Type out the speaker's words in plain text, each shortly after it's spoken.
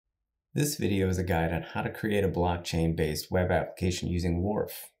This video is a guide on how to create a blockchain-based web application using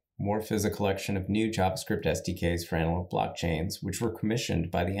Wharf. Wharf is a collection of new JavaScript SDKs for Antelope blockchains, which were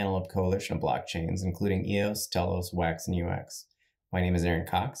commissioned by the Antelope Coalition of Blockchains, including EOS, Telos, Wax, and UX. My name is Aaron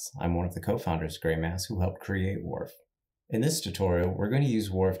Cox. I'm one of the co-founders of Greymass who helped create Wharf. In this tutorial, we're going to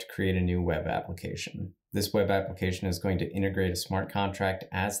use Wharf to create a new web application. This web application is going to integrate a smart contract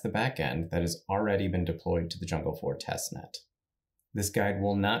as the backend that has already been deployed to the Jungle4 testnet. This guide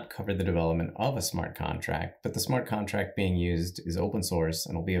will not cover the development of a smart contract, but the smart contract being used is open source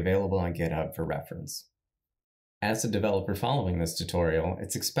and will be available on GitHub for reference. As a developer following this tutorial,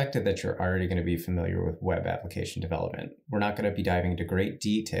 it's expected that you're already going to be familiar with web application development. We're not going to be diving into great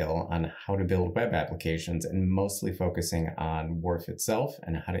detail on how to build web applications and mostly focusing on Wharf itself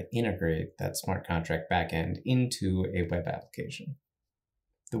and how to integrate that smart contract backend into a web application.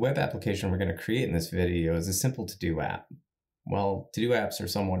 The web application we're going to create in this video is a simple to-do app. While to-do apps are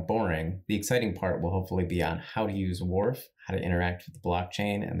somewhat boring, the exciting part will hopefully be on how to use Wharf, how to interact with the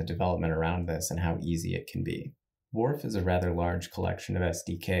blockchain, and the development around this, and how easy it can be. Wharf is a rather large collection of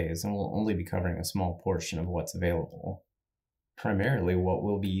SDKs and will only be covering a small portion of what's available. Primarily, what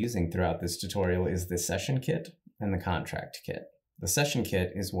we'll be using throughout this tutorial is the session kit and the contract kit. The session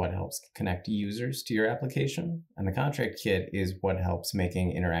kit is what helps connect users to your application, and the contract kit is what helps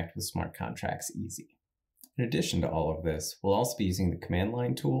making interact with smart contracts easy. In addition to all of this, we'll also be using the command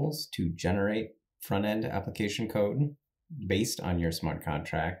line tools to generate front-end application code based on your smart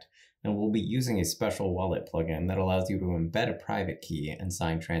contract, and we'll be using a special wallet plugin that allows you to embed a private key and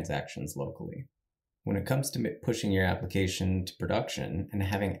sign transactions locally. When it comes to pushing your application to production and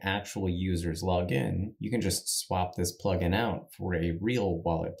having actual users log in, you can just swap this plugin out for a real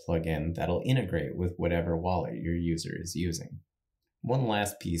wallet plugin that'll integrate with whatever wallet your user is using. One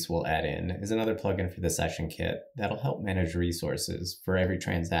last piece we'll add in is another plugin for the session kit that'll help manage resources for every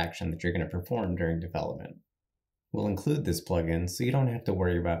transaction that you're going to perform during development. We'll include this plugin so you don't have to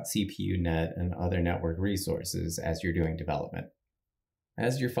worry about CPU net and other network resources as you're doing development.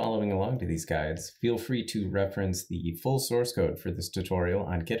 As you're following along to these guides, feel free to reference the full source code for this tutorial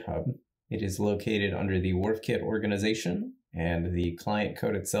on GitHub. It is located under the WharfKit organization, and the client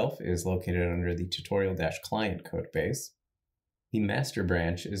code itself is located under the tutorial-client codebase. The master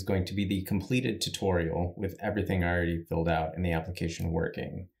branch is going to be the completed tutorial with everything already filled out in the application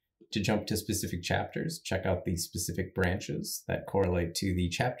working. To jump to specific chapters, check out the specific branches that correlate to the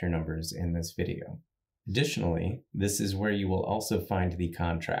chapter numbers in this video. Additionally, this is where you will also find the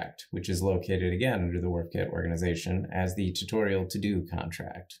contract, which is located again under the WharfKit organization as the tutorial to-do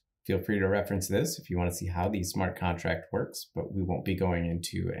contract. Feel free to reference this if you want to see how the smart contract works, but we won't be going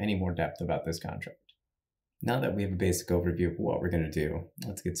into any more depth about this contract. Now that we have a basic overview of what we're going to do,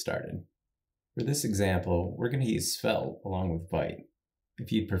 let's get started. For this example, we're going to use Svelte along with Vite.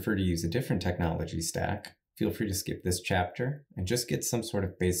 If you'd prefer to use a different technology stack, feel free to skip this chapter and just get some sort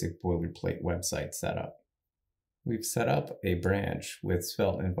of basic boilerplate website set up. We've set up a branch with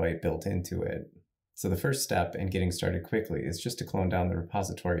Svelte and Vite built into it. So the first step in getting started quickly is just to clone down the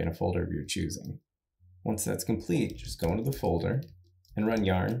repository in a folder of your choosing. Once that's complete, just go into the folder and run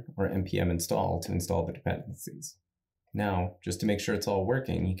yarn or npm install to install the dependencies. Now, just to make sure it's all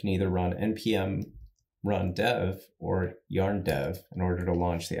working, you can either run npm run dev or yarn dev in order to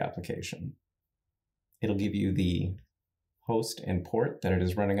launch the application. It'll give you the host and port that it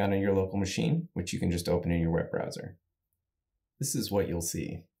is running on your local machine, which you can just open in your web browser. This is what you'll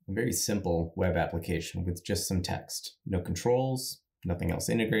see, a very simple web application with just some text, no controls, nothing else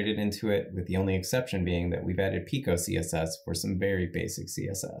integrated into it, with the only exception being that we've added Pico CSS for some very basic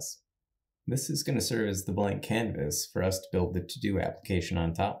CSS. This is going to serve as the blank canvas for us to build the to-do application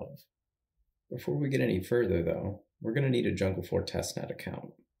on top of. Before we get any further though, we're going to need a Jungle4 testnet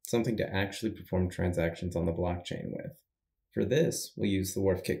account, something to actually perform transactions on the blockchain with. For this, we'll use the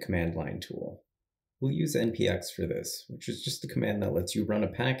WharfKit command line tool. We'll use npx for this, which is just the command that lets you run a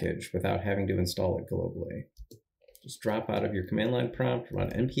package without having to install it globally. Just drop out of your command line prompt,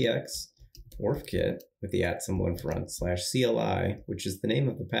 run npx wharfkit with the @ symbol in front /CLI, which is the name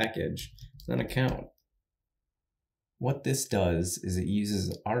of the package, and an account. What this does is it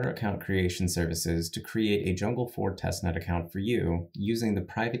uses our account creation services to create a Jungle4 testnet account for you using the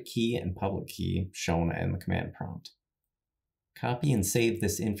private key and public key shown in the command prompt. Copy and save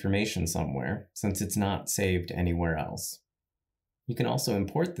this information somewhere, since it's not saved anywhere else. You can also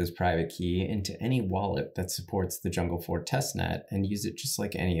import this private key into any wallet that supports the Jungle4 testnet and use it just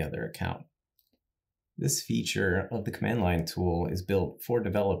like any other account. This feature of the command line tool is built for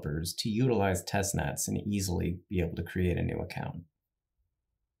developers to utilize testnets and easily be able to create a new account.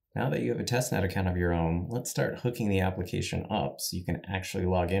 Now that you have a testnet account of your own, let's start hooking the application up so you can actually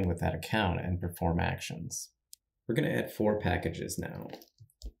log in with that account and perform actions. We're going to add 4 packages now.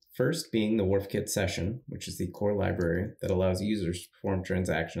 First being the WharfKit session, which is the core library that allows users to perform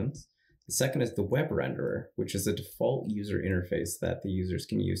transactions. The second is the web renderer, which is a default user interface that the users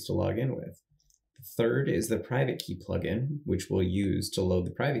can use to log in with. The third is the private key plugin, which we'll use to load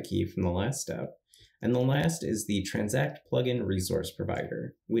the private key from the last step. And the last is the transact plugin resource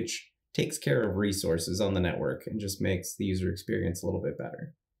provider, which takes care of resources on the network and just makes the user experience a little bit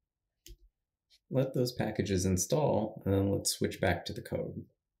better. Let those packages install, and then let's switch back to the code.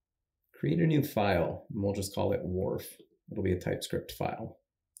 Create a new file, and we'll just call it Wharf. It'll be a TypeScript file.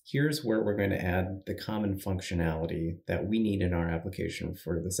 Here's where we're going to add the common functionality that we need in our application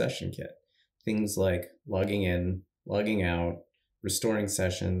for the session kit. Things like logging in, logging out, restoring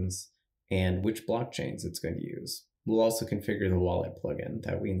sessions, and which blockchains it's going to use. We'll also configure the wallet plugin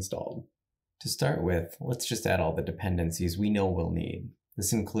that we installed. To start with, let's just add all the dependencies we know we'll need.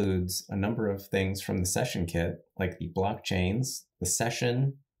 This includes a number of things from the session kit, like the blockchains, the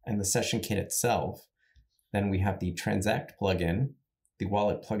session, and the session kit itself. Then we have the transact plugin, the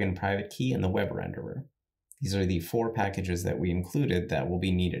wallet plugin private key, and the web renderer. These are the 4 packages that we included that will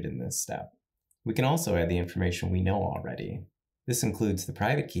be needed in this step. We can also add the information we know already. This includes the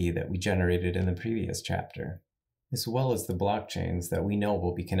private key that we generated in the previous chapter, as well as the blockchains that we know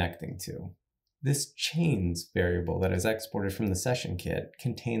we'll be connecting to. This chains variable that is exported from the session kit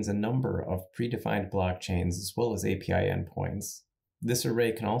contains a number of predefined blockchains as well as API endpoints. This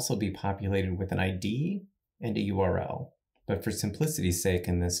array can also be populated with an ID and a URL, but for simplicity's sake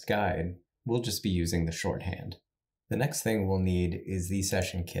in this guide, we'll just be using the shorthand. The next thing we'll need is the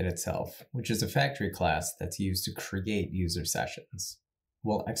session kit itself, which is a factory class that's used to create user sessions.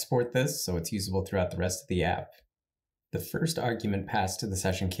 We'll export this so it's usable throughout the rest of the app. The first argument passed to the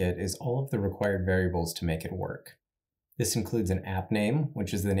session kit is all of the required variables to make it work. This includes an app name,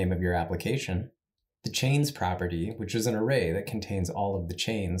 which is the name of your application, the chains property, which is an array that contains all of the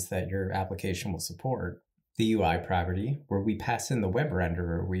chains that your application will support, the UI property, where we pass in the web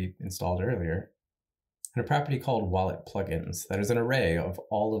renderer we installed earlier, and a property called wallet plugins that is an array of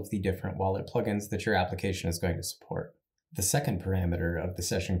all of the different wallet plugins that your application is going to support. The second parameter of the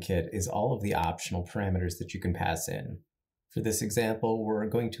session kit is all of the optional parameters that you can pass in. For this example, we're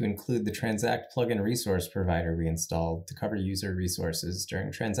going to include the transact plugin resource provider we installed to cover user resources during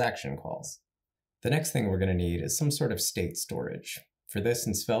transaction calls. The next thing we're going to need is some sort of state storage. For this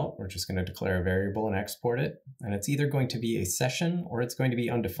in Svelte, we're just going to declare a variable and export it, and it's either going to be a session or it's going to be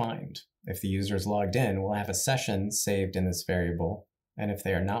undefined. If the user is logged in, we'll have a session saved in this variable, and if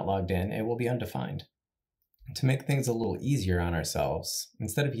they are not logged in, it will be undefined. To make things a little easier on ourselves,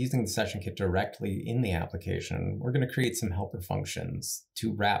 instead of using the session kit directly in the application, we're going to create some helper functions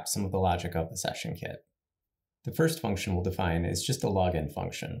to wrap some of the logic of the session kit. The first function we'll define is just a login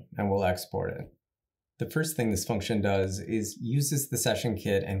function, and we'll export it. The first thing this function does is uses the session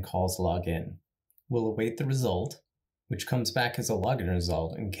kit and calls login. We'll await the result, which comes back as a login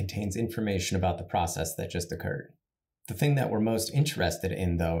result and contains information about the process that just occurred. The thing that we're most interested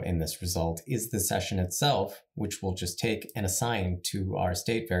in, though, in this result is the session itself, which we'll just take and assign to our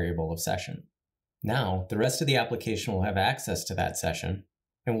state variable of session. Now, the rest of the application will have access to that session,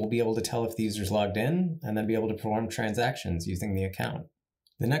 and we'll be able to tell if the user's logged in and then be able to perform transactions using the account.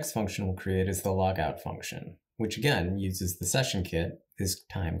 The next function we'll create is the logout function, which again uses the session kit, this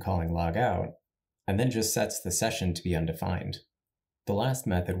time calling logout, and then just sets the session to be undefined. The last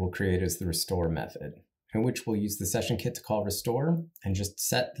method we'll create is the restore method, in which we'll use the session kit to call restore and just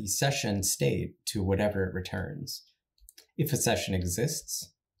set the session state to whatever it returns. If a session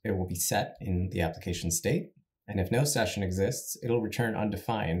exists, it will be set in the application state, and if no session exists, it'll return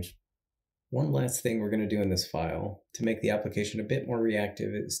undefined. One last thing we're going to do in this file to make the application a bit more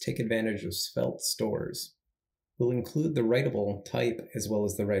reactive is take advantage of Svelte stores. We'll include the writable type as well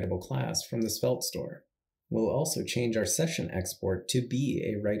as the writable class from the Svelte store. We'll also change our session export to be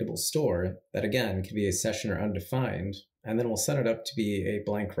a writable store that again can be a session or undefined, and then we'll set it up to be a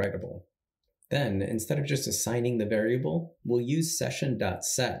blank writable. Then, instead of just assigning the variable, we'll use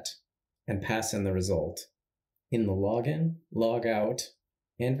session.set and pass in the result in the login, logout,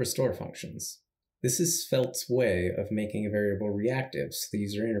 and restore functions. This is Svelte's way of making a variable reactive so the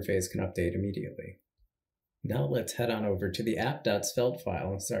user interface can update immediately. Now let's head on over to the app.svelte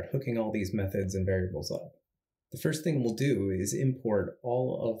file and start hooking all these methods and variables up. The first thing we'll do is import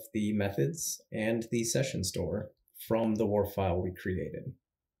all of the methods and the session store from the Wharf file we created.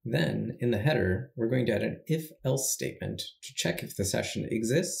 Then, in the header, we're going to add an if-else statement to check if the session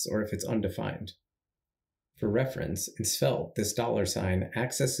exists or if it's undefined. For reference, in Svelte, this $sign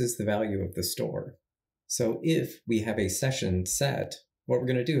accesses the value of the store. So if we have a session set, what we're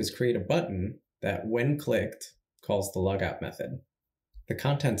going to do is create a button that, when clicked, calls the logout method. The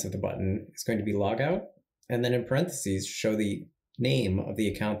contents of the button is going to be logout, and then in parentheses show the name of the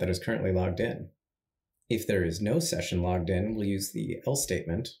account that is currently logged in. If there is no session logged in, we'll use the else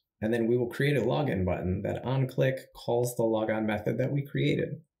statement, and then we will create a login button that on click calls the logon method that we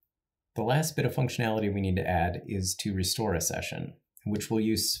created. The last bit of functionality we need to add is to restore a session, which we'll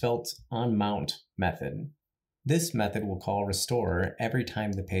use Svelte's onMount method. This method will call restore every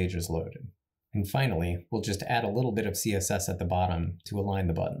time the page is loaded. And finally, we'll just add a little bit of CSS at the bottom to align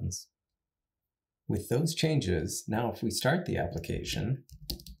the buttons. With those changes, now if we start the application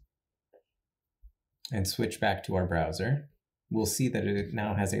and switch back to our browser, we'll see that it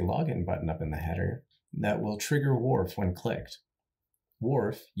now has a login button up in the header that will trigger Wharf when clicked.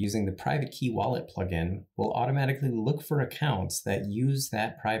 Wharf, using the private key wallet plugin, will automatically look for accounts that use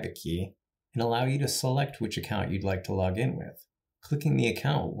that private key and allow you to select which account you'd like to log in with. Clicking the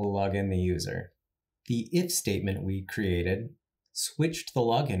account will log in the user. The if statement we created switched the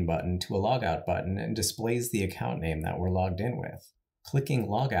login button to a logout button and displays the account name that we're logged in with. Clicking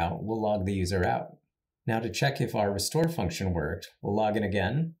logout will log the user out. Now to check if our restore function worked, we'll log in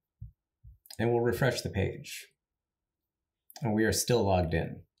again and we'll refresh the page. And we are still logged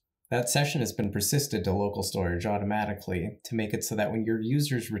in. That session has been persisted to local storage automatically to make it so that when your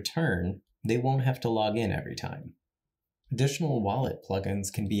users return, they won't have to log in every time. Additional wallet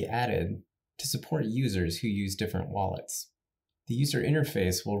plugins can be added to support users who use different wallets. The user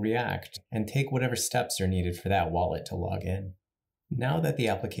interface will react and take whatever steps are needed for that wallet to log in. Now that the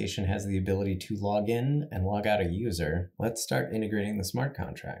application has the ability to log in and log out a user, let's start integrating the smart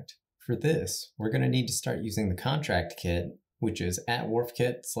contract. For this, we're going to need to start using the contract kit, which is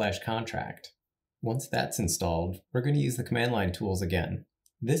 @wharfkit/contract. Once that's installed, we're going to use the command line tools again,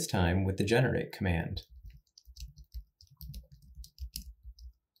 this time with the generate command.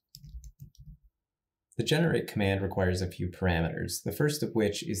 The generate command requires a few parameters, the first of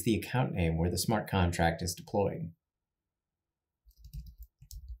which is the account name where the smart contract is deployed.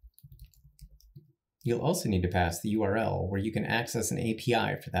 You'll also need to pass the URL where you can access an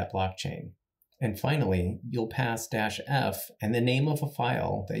API for that blockchain. And finally, you'll pass -f and the name of a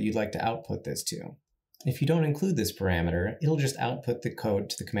file that you'd like to output this to. If you don't include this parameter, it'll just output the code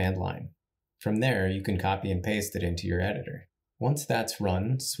to the command line. From there, you can copy and paste it into your editor. Once that's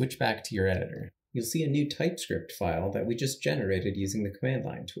run, switch back to your editor. You'll see a new TypeScript file that we just generated using the command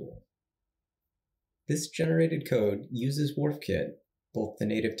line tool. This generated code uses WharfKit, both the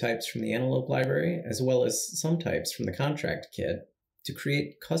native types from the Antelope library as well as some types from the contract kit, to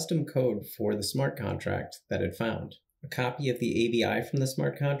create custom code for the smart contract that it found. A copy of the ABI from the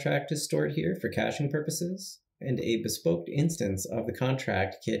smart contract is stored here for caching purposes, and a bespoke instance of the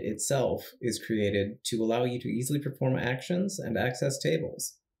contract kit itself is created to allow you to easily perform actions and access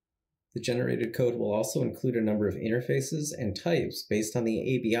tables. The generated code will also include a number of interfaces and types based on the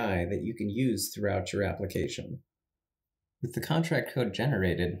ABI that you can use throughout your application. With the contract code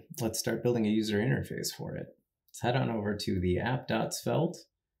generated, let's start building a user interface for it. Let's head on over to the app.svelte,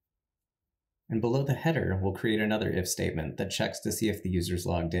 and below the header, we'll create another if statement that checks to see if the user's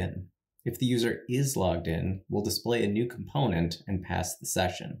logged in. If the user is logged in, we'll display a new component and pass the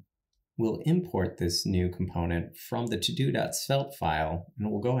session. We'll import this new component from the todo.svelte file,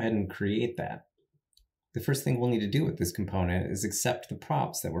 and we'll go ahead and create that. The first thing we'll need to do with this component is accept the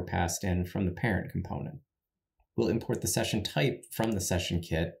props that were passed in from the parent component. We'll import the session type from the session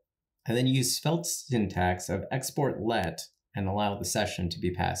kit, and then use Svelte's syntax of export let and allow the session to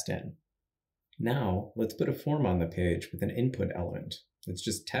be passed in. Now, let's put a form on the page with an input element. It's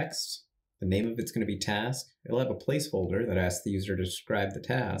just text. The name of it's going to be task. It'll have a placeholder that asks the user to describe the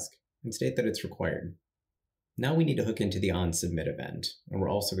task and state that it's required. Now we need to hook into the onSubmit event, and we're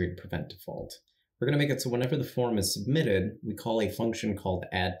also going to prevent default. We're going to make it so whenever the form is submitted, we call a function called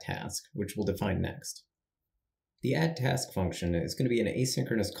addTask, which we'll define next. The addTask function is going to be an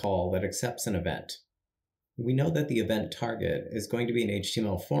asynchronous call that accepts an event. We know that the event target is going to be an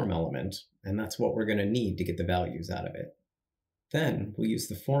HTML form element, and that's what we're going to need to get the values out of it. Then we'll use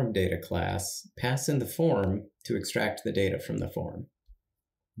the form data class, pass in the form to extract the data from the form.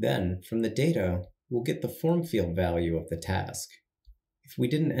 Then, from the data, we'll get the form field value of the task. If we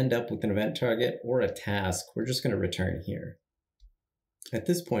didn't end up with an event target or a task, we're just going to return here. At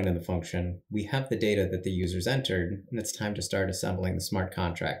this point in the function, we have the data that the users entered, and it's time to start assembling the smart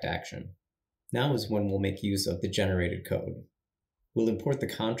contract action. Now is when we'll make use of the generated code. We'll import the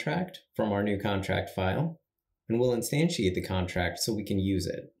contract from our new contract file, and we'll instantiate the contract so we can use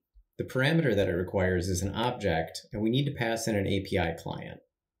it. The parameter that it requires is an object, and we need to pass in an API client.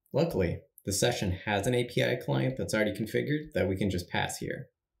 Luckily, the session has an API client that's already configured that we can just pass here.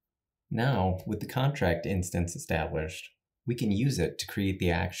 Now, with the contract instance established, we can use it to create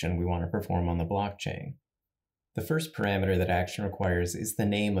the action we want to perform on the blockchain. The first parameter that action requires is the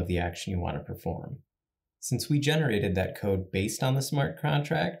name of the action you want to perform. Since we generated that code based on the smart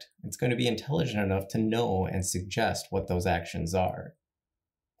contract, it's going to be intelligent enough to know and suggest what those actions are.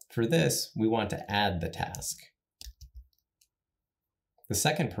 For this, we want to add the task. The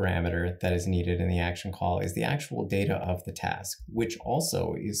second parameter that is needed in the action call is the actual data of the task, which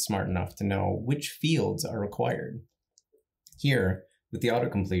also is smart enough to know which fields are required. Here, with the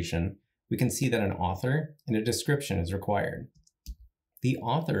autocompletion, we can see that an author and a description is required. The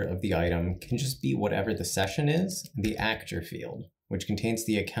author of the item can just be whatever the session is, and the actor field, which contains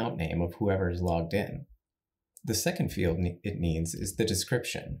the account name of whoever is logged in. The second field it needs is the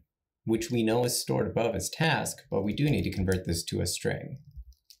description, which we know is stored above as task, but we do need to convert this to a string.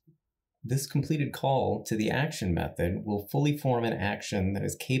 This completed call to the action method will fully form an action that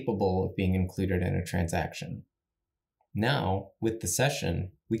is capable of being included in a transaction. Now, with the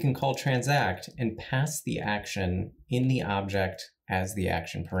session, we can call transact and pass the action in the object as the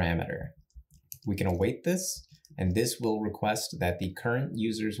action parameter. We can await this, and this will request that the current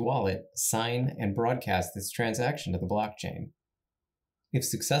user's wallet sign and broadcast this transaction to the blockchain. If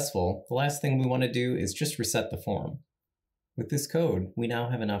successful, the last thing we want to do is just reset the form. With this code, we now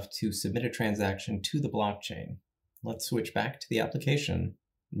have enough to submit a transaction to the blockchain. Let's switch back to the application,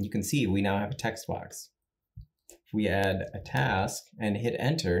 and you can see we now have a text box. If we add a task and hit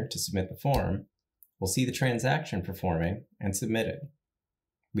enter to submit the form, we'll see the transaction performing and submitted.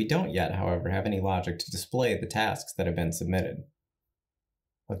 We don't yet, however, have any logic to display the tasks that have been submitted.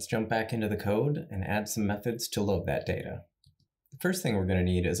 Let's jump back into the code and add some methods to load that data. The first thing we're going to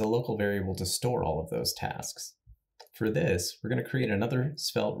need is a local variable to store all of those tasks. For this, we're going to create another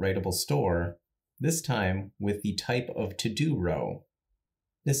Svelte writable store, this time with the type of to-do row.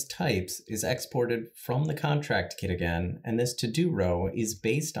 This types is exported from the contract kit again, and this to-do row is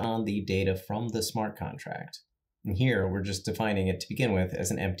based on the data from the smart contract. And here, we're just defining it to begin with as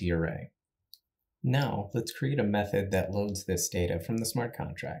an empty array. Now, let's create a method that loads this data from the smart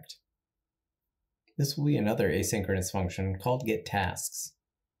contract. This will be another asynchronous function called getTasks.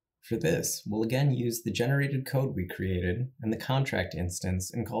 For this, we'll again use the generated code we created and the contract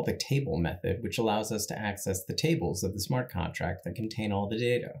instance and call the table method, which allows us to access the tables of the smart contract that contain all the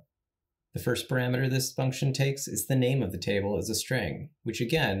data. The first parameter this function takes is the name of the table as a string, which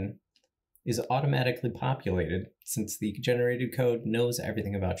again is automatically populated since the generated code knows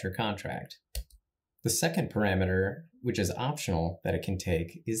everything about your contract. The second parameter, which is optional that it can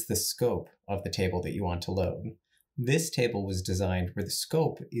take, is the scope of the table that you want to load. This table was designed where the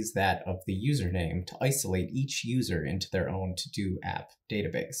scope is that of the username to isolate each user into their own to-do app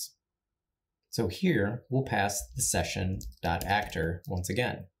database. So here, we'll pass the session.actor once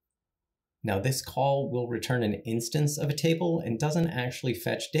again. Now this call will return an instance of a table and doesn't actually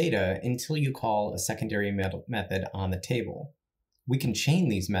fetch data until you call a secondary method on the table. We can chain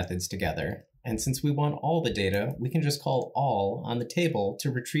these methods together, and since we want all the data, we can just call all on the table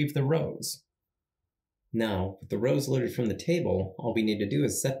to retrieve the rows. Now, with the rows loaded from the table, all we need to do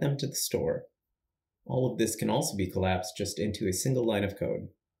is set them to the store. All of this can also be collapsed just into a single line of code.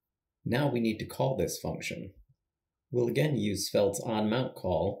 Now we need to call this function. We'll again use Svelte's onMount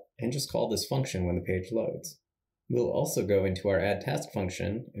call and just call this function when the page loads. We'll also go into our addTask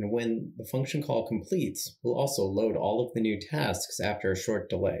function, and when the function call completes, we'll also load all of the new tasks after a short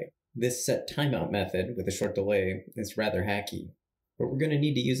delay. This setTimeout method with a short delay is rather hacky, but we're going to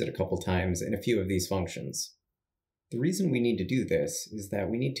need to use it a couple times in a few of these functions. The reason we need to do this is that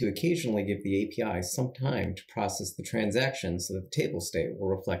we need to occasionally give the API some time to process the transaction so that the table state will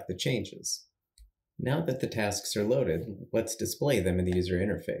reflect the changes. Now that the tasks are loaded, let's display them in the user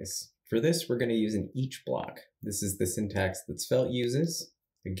interface. For this, we're going to use an each block. This is the syntax that Svelte uses.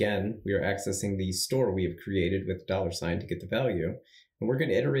 Again, we are accessing the store we have created with $sign to get the value, and we're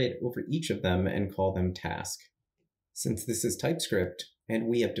going to iterate over each of them and call them task. Since this is TypeScript, and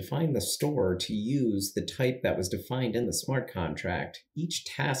we have defined the store to use the type that was defined in the smart contract, each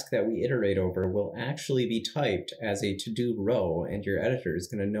task that we iterate over will actually be typed as a to-do row, and your editor is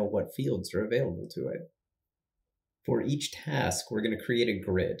going to know what fields are available to it. For each task, we're going to create a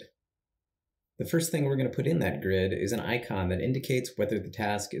grid. The first thing we're going to put in that grid is an icon that indicates whether the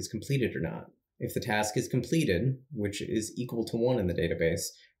task is completed or not. If the task is completed, which is equal to 1 in the database,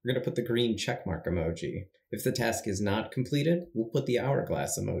 we're going to put the green checkmark emoji. If the task is not completed, we'll put the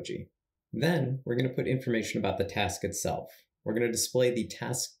hourglass emoji. Then we're going to put information about the task itself. we're going to display the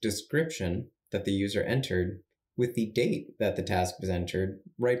task description that the user entered with the date that the task was entered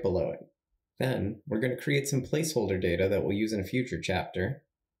right below it. Then we're going to create some placeholder data that we'll use in a future chapter.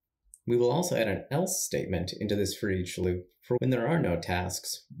 We will also add an else statement into this for each loop. For when there are no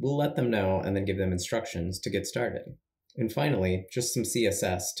tasks, we'll let them know and then give them instructions to get started. And finally, just some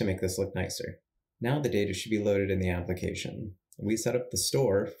CSS to make this look nicer. Now the data should be loaded in the application. We set up the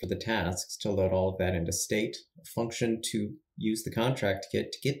store for the tasks to load all of that into state, a function to use the contract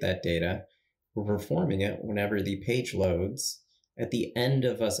kit to get that data. We're performing it whenever the page loads. At the end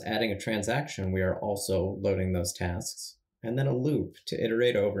of us adding a transaction, we are also loading those tasks, and then a loop to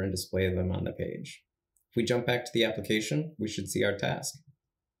iterate over and display them on the page. If we jump back to the application, we should see our task.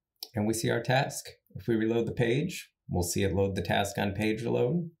 And we see our task. If we reload the page, we'll see it load the task on page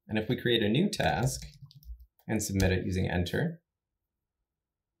reload. And if we create a new task and submit it using enter,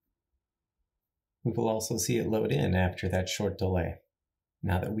 we will also see it load in after that short delay.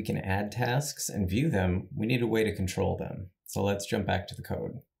 Now that we can add tasks and view them, we need a way to control them. So let's jump back to the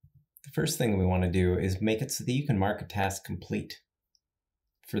code. The first thing we want to do is make it so that you can mark a task complete.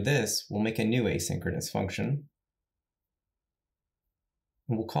 For this, we'll make a new asynchronous function,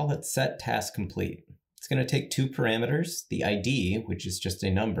 and we'll call it setTaskComplete. It's going to take two parameters, the ID, which is just a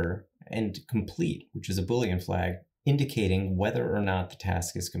number, and complete, which is a Boolean flag, indicating whether or not the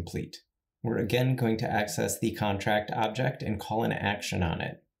task is complete. We're again going to access the contract object and call an action on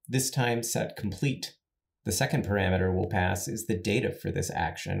it, this time setComplete. The second parameter we'll pass is the data for this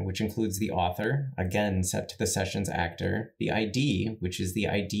action, which includes the author, again set to the session's actor, the ID, which is the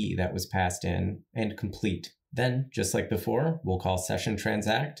ID that was passed in, and complete. Then, just like before, we'll call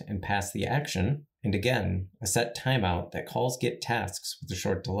sessionTransact and pass the action, and again, a set timeout that calls getTasks with a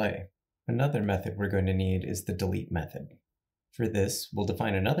short delay. Another method we're going to need is the delete method. For this, we'll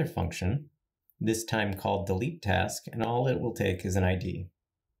define another function, this time called deleteTask, and all it will take is an ID.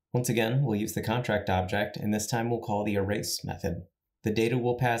 Once again, we'll use the contract object, and this time we'll call the erase method. The data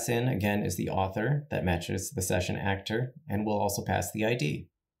we'll pass in, again, is the author that matches the session actor, and we'll also pass the ID.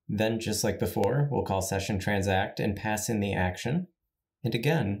 Then, just like before, we'll call sessionTransact and pass in the action, and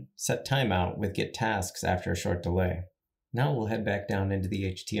again, set timeout with getTasks after a short delay. Now we'll head back down into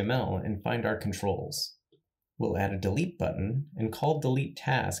the HTML and find our controls. We'll add a delete button and call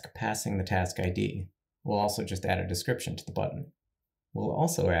deleteTask passing the task ID. We'll also just add a description to the button. We'll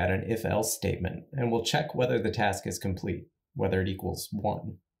also add an if-else statement, and we'll check whether the task is complete, whether it equals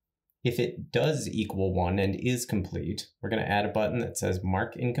 1. If it does equal 1 and is complete, we're going to add a button that says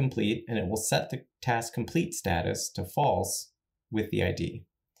mark incomplete, and it will set the task complete status to false with the ID.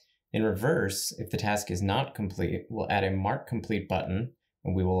 In reverse, if the task is not complete, we'll add a mark complete button,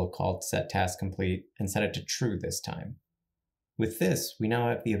 and we will call setTaskComplete and set it to true this time. With this, we now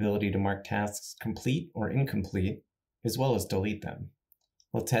have the ability to mark tasks complete or incomplete, as well as delete them.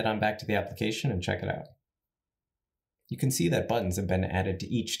 Let's head on back to the application and check it out. You can see that buttons have been added to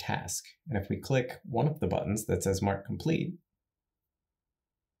each task, and if we click one of the buttons that says Mark Complete,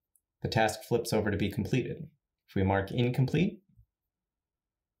 the task flips over to be completed. If we mark Incomplete,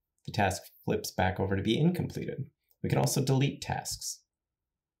 the task flips back over to be incompleted. We can also delete tasks,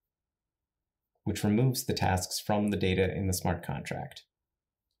 which removes the tasks from the data in the smart contract.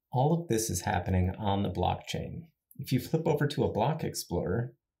 All of this is happening on the blockchain. If you flip over to a block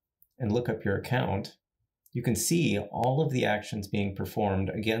explorer and look up your account, you can see all of the actions being performed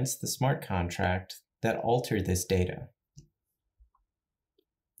against the smart contract that alter this data.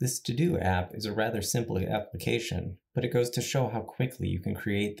 This to-do app is a rather simple application, but it goes to show how quickly you can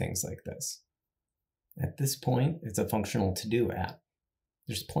create things like this. At this point, it's a functional to-do app.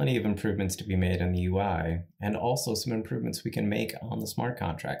 There's plenty of improvements to be made in the UI, and also some improvements we can make on the smart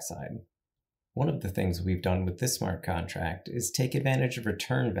contract side. One of the things we've done with this smart contract is take advantage of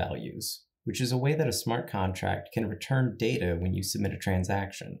return values, which is a way that a smart contract can return data when you submit a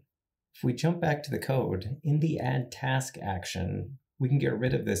transaction. If we jump back to the code, in the add task action, we can get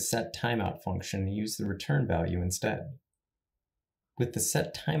rid of this set timeout function and use the return value instead. With the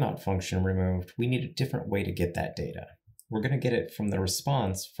set timeout function removed, we need a different way to get that data. We're going to get it from the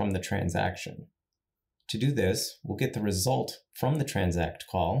response from the transaction. To do this, we'll get the result from the transact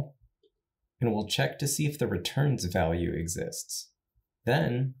call, and we'll check to see if the returns value exists.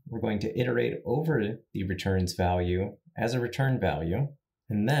 Then we're going to iterate over the returns value as a return value,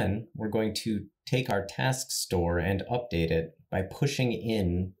 and then we're going to take our task store and update it by pushing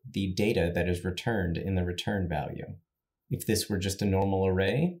in the data that is returned in the return value. If this were just a normal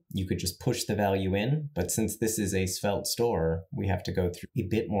array, you could just push the value in, but since this is a Svelte store, we have to go through a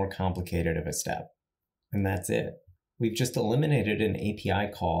bit more complicated of a step. And that's it. We've just eliminated an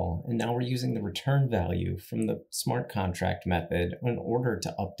API call, and now we're using the return value from the smart contract method in order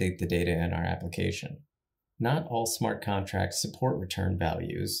to update the data in our application. Not all smart contracts support return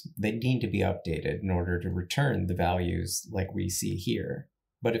values. They need to be updated in order to return the values like we see here.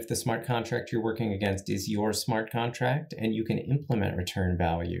 But if the smart contract you're working against is your smart contract and you can implement return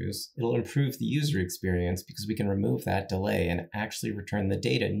values, it'll improve the user experience because we can remove that delay and actually return the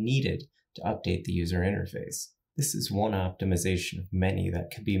data needed to update the user interface. This is one optimization of many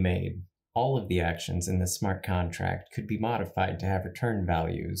that could be made. All of the actions in the smart contract could be modified to have return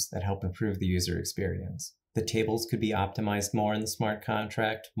values that help improve the user experience. The tables could be optimized more in the smart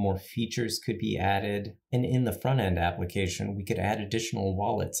contract, more features could be added, and in the front-end application, we could add additional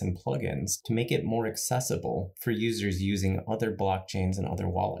wallets and plugins to make it more accessible for users using other blockchains and other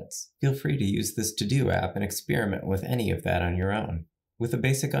wallets. Feel free to use this To-Do app and experiment with any of that on your own. With a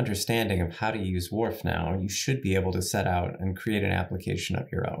basic understanding of how to use Wharf now, you should be able to set out and create an application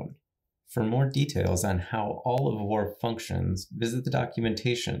of your own. For more details on how all of Wharf functions, visit the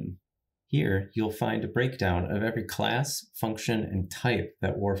documentation. Here, you'll find a breakdown of every class, function, and type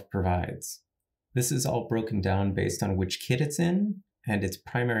that Wharf provides. This is all broken down based on which kit it's in and its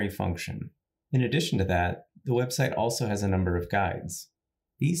primary function. In addition to that, the website also has a number of guides.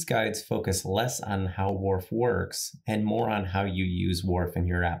 These guides focus less on how Wharf works and more on how you use Wharf in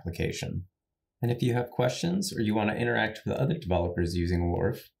your application. And if you have questions or you want to interact with other developers using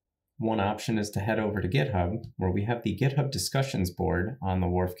Wharf, one option is to head over to GitHub, where we have the GitHub discussions board on the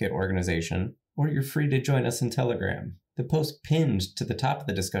WharfKit organization, or you're free to join us in Telegram. The post pinned to the top of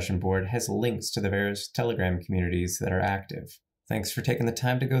the discussion board has links to the various Telegram communities that are active. Thanks for taking the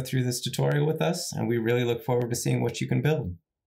time to go through this tutorial with us, and we really look forward to seeing what you can build.